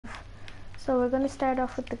So we're going to start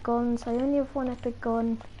off with the guns. I only have one epic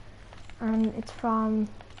gun, and it's from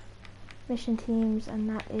Mission Teams, and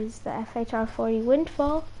that is the FHR-40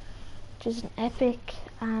 Windfall, which is an epic,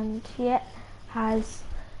 and yeah, has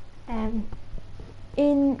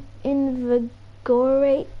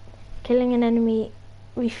invigorate. Killing an enemy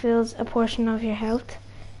refills a portion of your health.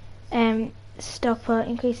 Stockpile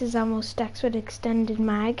increases ammo stacks with extended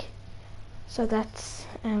mag. So that's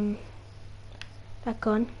that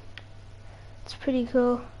gun. It's pretty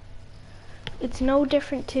cool. It's no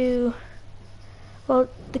different to, well,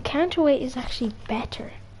 the counterweight is actually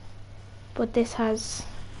better, but this has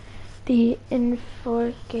the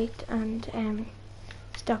invigorate and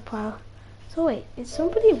stockpile. So wait, is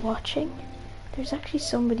somebody watching? There's actually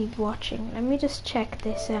somebody watching. Let me just check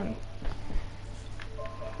this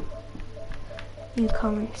new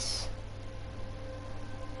comments.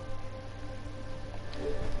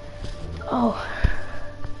 Oh,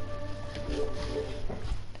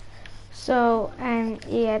 so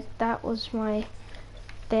yeah, that was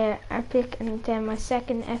the epic, and then my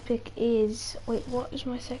second epic is, wait, what is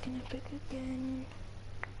my second epic again?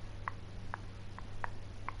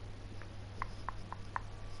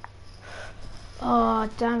 Oh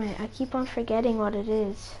damn it, I keep on forgetting what it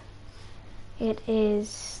is. It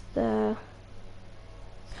is the,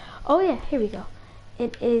 oh yeah, here we go.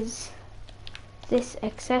 It is this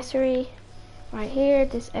accessory right here,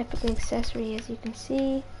 this epic accessory, as you can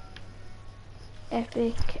see.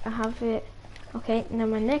 Epic, I have it. Okay, now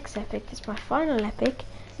my next epic, this is my final epic,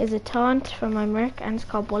 is a taunt from my merc, and it's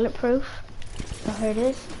called Bulletproof. So here it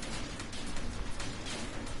is.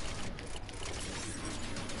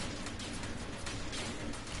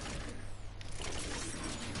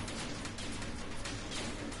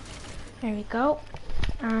 There we go,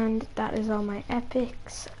 and that is all my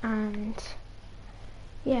epics, and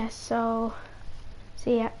yeah, so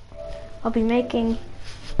yeah, I'll be making,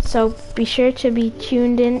 so be sure to be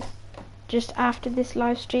tuned in just after this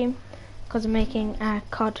live stream, because I'm making a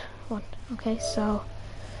COD one. Okay, so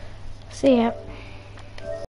see ya.